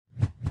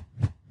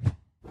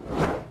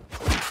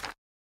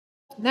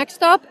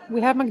Next up,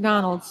 we have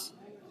McDonald's.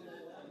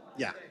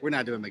 Yeah, we're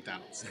not doing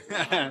McDonald's.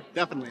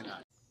 Definitely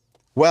not.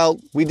 Well,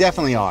 we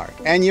definitely are.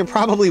 And you're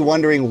probably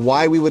wondering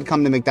why we would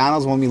come to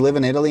McDonald's when we live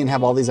in Italy and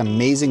have all these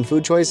amazing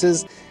food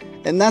choices.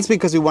 And that's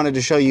because we wanted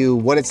to show you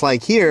what it's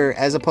like here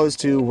as opposed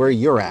to where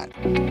you're at.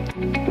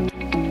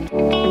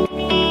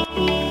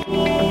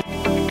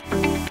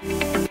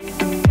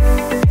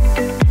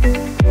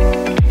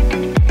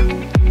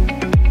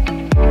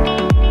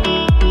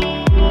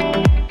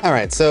 All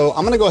right, so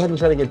I'm gonna go ahead and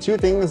try to get two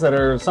things that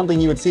are something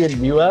you would see in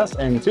the US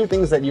and two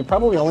things that you're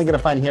probably only gonna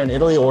find here in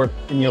Italy or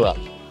in Europe.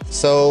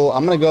 So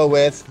I'm gonna go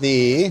with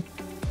the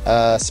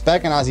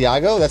speck and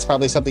Asiago. That's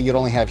probably something you'd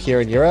only have here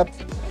in Europe.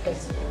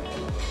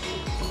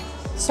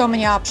 So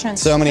many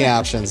options. So many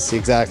options,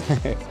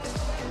 exactly.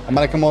 I'm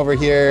gonna come over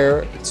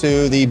here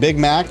to the Big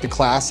Mac, the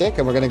classic,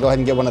 and we're gonna go ahead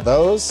and get one of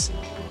those.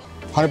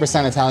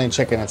 100% Italian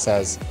chicken, it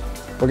says.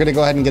 We're gonna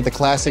go ahead and get the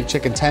classic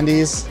chicken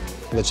tendies,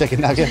 the chicken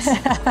nuggets.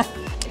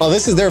 Oh,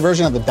 this is their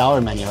version of the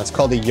dollar menu. It's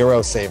called the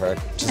Euro Saver,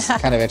 which is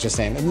kind of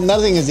interesting.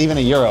 Nothing is even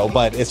a euro,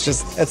 but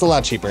it's a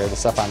lot cheaper, the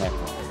stuff on there.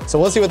 So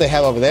we'll see what they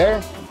have over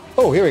there.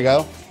 Oh, here we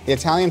go. The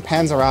Italian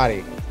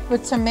panzerotti.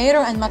 With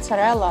tomato and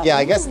mozzarella. Yeah,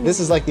 I guess this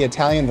is like the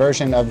Italian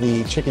version of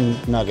the chicken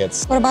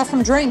nuggets. What about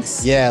some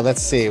drinks? Yeah,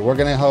 let's see. We're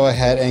gonna go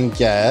ahead and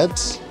get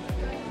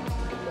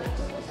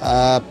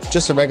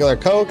just a regular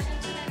Coke.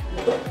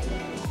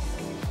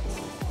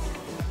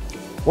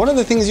 One of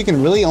the things you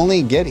can really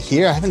only get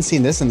here, I haven't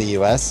seen this in the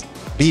US,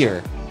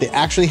 beer. They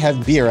actually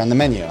have beer on the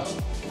menu.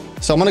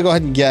 So I'm gonna go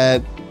ahead and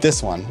get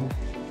this one.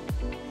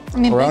 I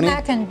mean, Peroni. Big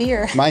Mac and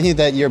beer. Mind you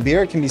that your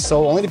beer can be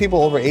sold only to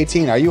people over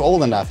 18. Are you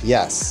old enough?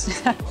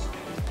 Yes.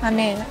 I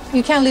mean,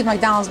 you can't leave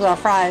McDonald's without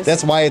fries.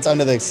 That's why it's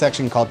under the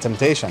section called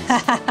Temptations.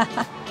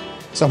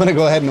 So I'm gonna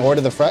go ahead and order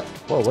the fries.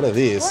 Whoa, what are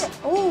these?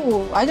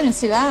 Oh, I didn't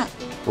see that.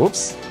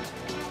 Whoops.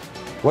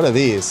 What are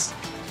these?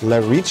 La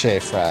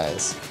Riche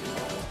fries.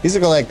 These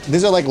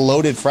are like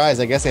loaded fries.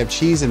 I guess they have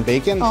cheese and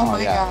bacon. Oh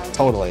my yeah, God.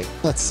 Totally.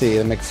 Let's see,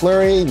 the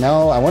McFlurry.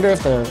 No, I wonder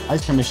if the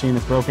ice cream machine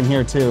is broken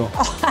here too.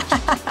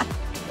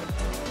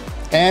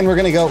 And we're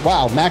gonna go,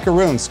 wow,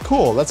 macaroons.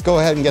 Cool, let's go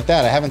ahead and get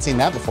that. I haven't seen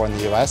that before in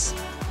the US.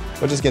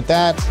 We'll just get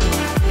that.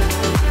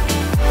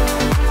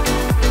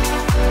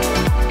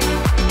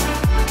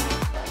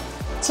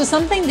 So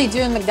something they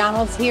do in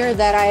McDonald's here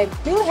that I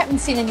really haven't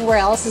seen anywhere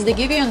else is they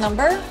give you a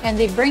number and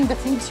they bring the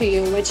food to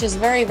you, which is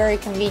very, very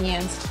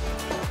convenient.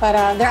 But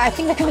I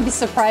think they're gonna be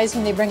surprised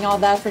when they bring all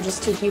that for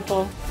just 2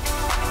 people.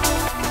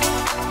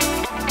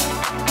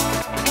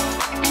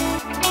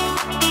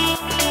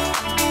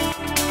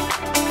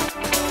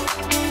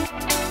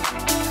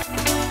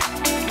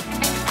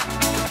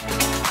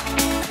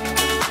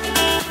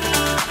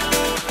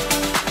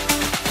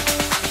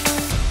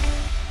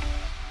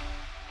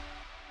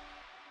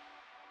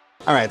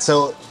 All right,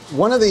 so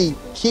one of the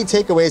key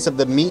takeaways of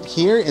the meat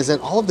here is that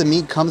all of the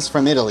meat comes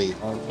from Italy,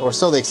 or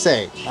so they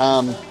say.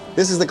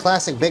 This is the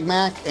classic Big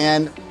Mac,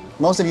 and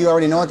most of you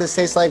already know what this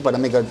tastes like, but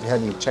let me go ahead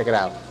and check it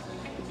out.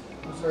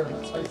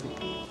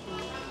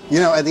 You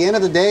know, at the end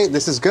of the day,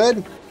 this is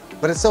good,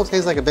 but it still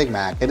tastes like a Big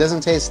Mac. It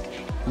doesn't taste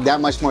that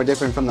much more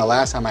different from the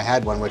last time I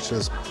had one, which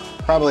was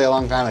probably a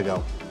long time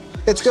ago.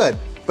 It's good,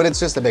 but it's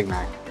just a Big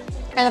Mac.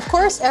 And of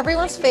course,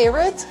 everyone's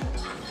favorite,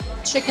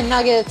 chicken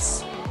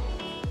nuggets.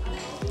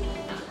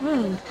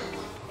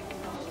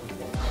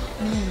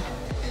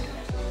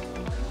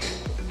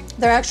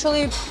 They're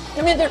actually,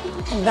 I mean, they're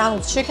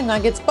McDonald's chicken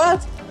nuggets,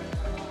 but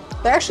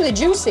they're actually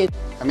juicy.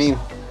 I mean,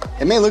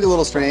 it may look a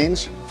little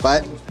strange,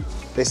 but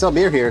they sell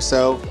beer here,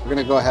 so we're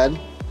gonna go ahead,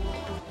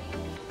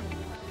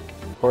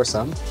 pour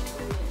some.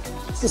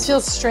 This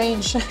feels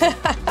strange.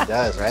 It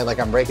does, right? Like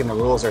I'm breaking the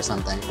rules or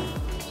something.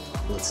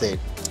 Let's see.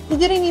 You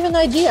didn't even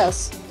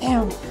ideas.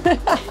 Damn.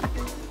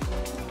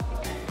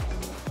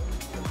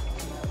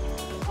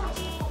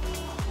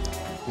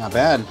 Not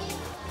bad.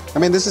 I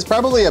mean, this is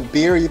probably a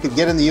beer you could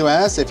get in the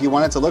US if you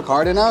wanted to look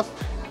hard enough.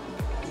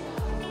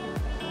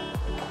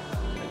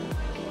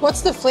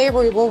 What's the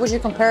flavor? What would you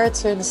compare it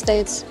to in the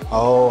States?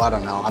 Oh, I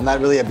don't know. I'm not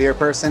really a beer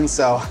person,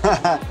 so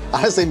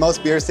honestly,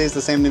 most beers taste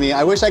the same to me.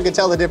 I wish I could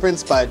tell the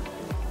difference, but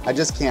I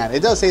just can't.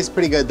 It does taste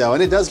pretty good though,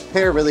 and it does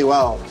pair really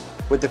well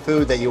with the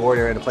food that you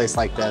order at a place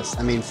like this.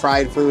 I mean,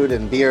 fried food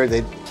and beer,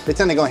 they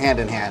tend to go hand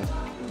in hand.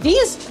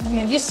 These to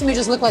me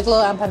just look like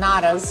little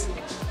empanadas.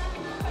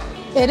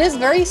 It is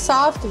very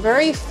soft,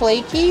 very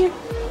flaky.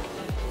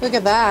 Look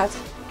at that.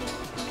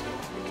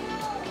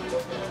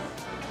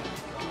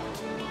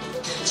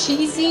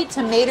 Cheesy,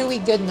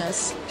 tomatoey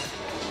goodness.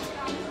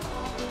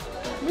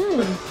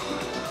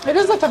 It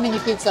is like a mini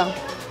pizza.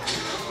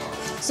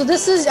 So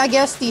this is, I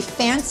guess, the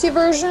fancy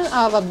version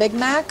of a Big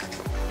Mac.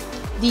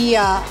 The,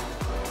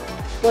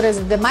 what is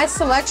it? The My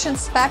Selection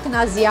Speck and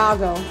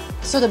Asiago.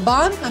 So the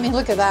bun, I mean,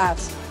 look at that.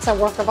 It's a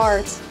work of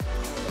art.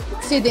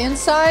 See the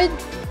inside?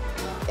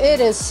 It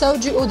is so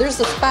juicy. Oh, there's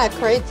the speck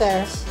right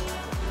there.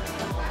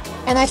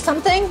 And I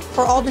something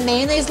for all the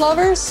mayonnaise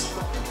lovers,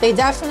 they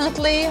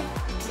definitely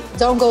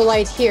don't go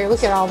light here.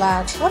 Look at all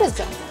that. What is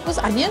that? Those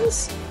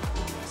onions?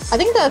 I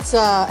think that's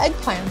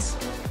eggplants.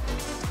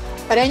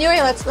 But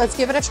anyway, let's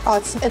give it a try.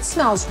 It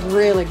smells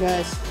really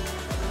good.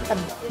 The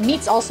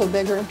meat's also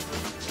bigger.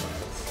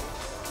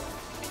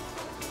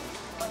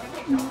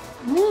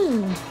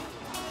 Mmm.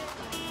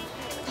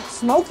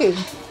 Smoky.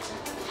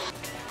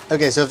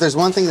 Okay, so if there's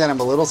one thing that I'm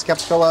a little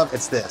skeptical of,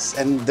 it's this.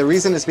 And the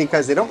reason is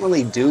because they don't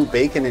really do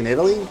bacon in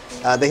Italy.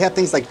 They have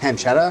things like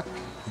pancetta,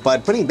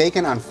 but putting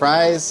bacon on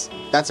fries,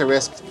 that's a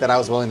risk that I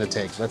was willing to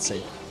take. Let's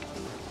see.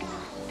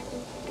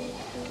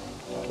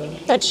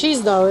 That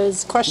cheese, though,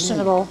 is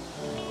questionable.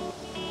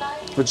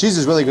 The cheese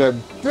is really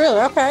good. Really?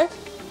 Okay.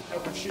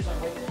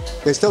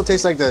 They still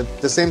taste like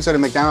the same sort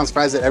of McDonald's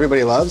fries that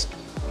everybody loves.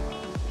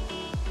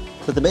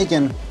 But the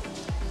bacon...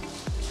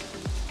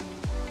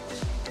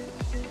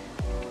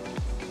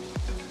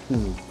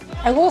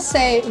 I will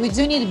say we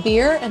do need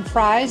beer and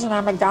fries in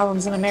our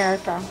McDonald's in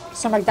America.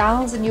 So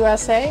McDonald's in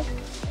USA,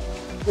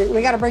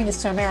 we got to bring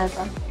this to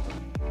America.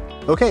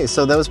 Okay,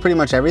 so that was pretty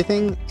much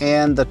everything.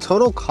 And the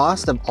total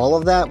cost of all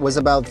of that was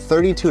about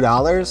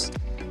 $32.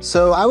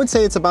 So I would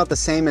say it's about the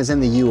same as in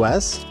the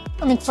US.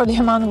 I mean, for the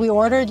amount we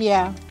ordered,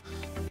 yeah.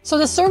 So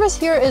the service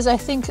here is, I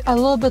think, a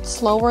little bit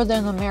slower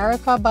than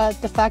America,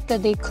 but the fact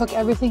that they cook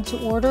everything to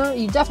order,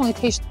 you definitely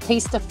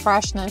taste the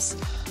freshness.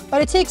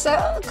 But it takes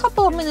a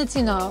couple of minutes,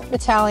 you know,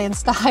 Italian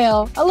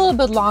style, a little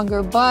bit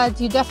longer, but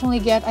you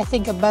definitely get, I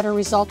think, a better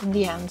result in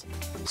the end.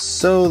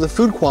 So the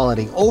food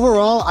quality,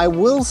 overall, I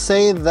will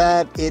say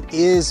that it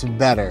is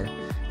better.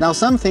 Now,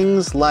 some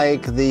things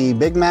like the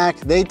Big Mac,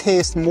 they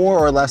taste more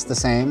or less the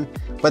same,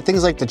 but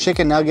things like the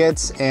chicken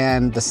nuggets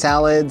and the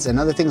salads and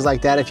other things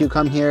like that, if you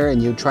come here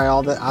and you try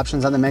all the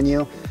options on the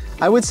menu,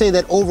 I would say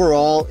that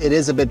overall it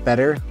is a bit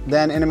better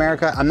than in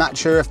America. I'm not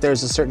sure if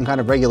there's a certain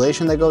kind of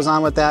regulation that goes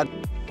on with that.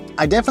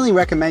 I definitely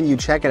recommend you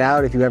check it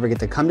out if you ever get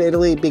to come to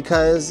Italy,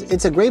 because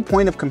it's a great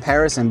point of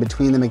comparison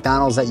between the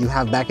McDonald's that you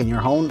have back in your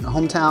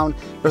hometown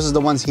versus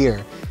the ones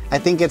here. I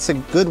think it's a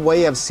good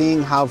way of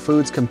seeing how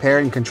foods compare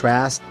and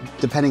contrast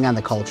depending on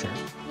the culture.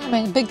 I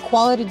mean, big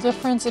quality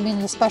difference. I mean,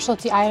 the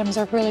specialty items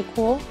are really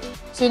cool.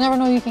 So you never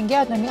know what you can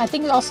get. I mean, I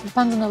think it also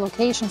depends on the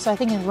location. So I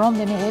think in Rome,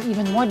 they may have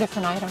even more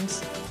different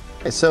items.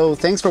 Okay, so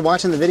thanks for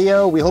watching the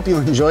video. We hope you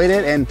enjoyed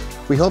it, and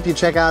we hope you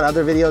check out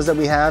other videos that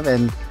we have,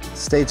 and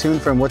stay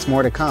tuned for what's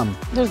more to come.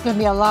 There's going to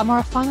be a lot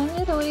more fun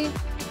in Italy.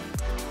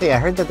 Hey, I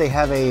heard that they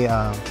have a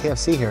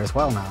KFC here as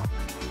well now.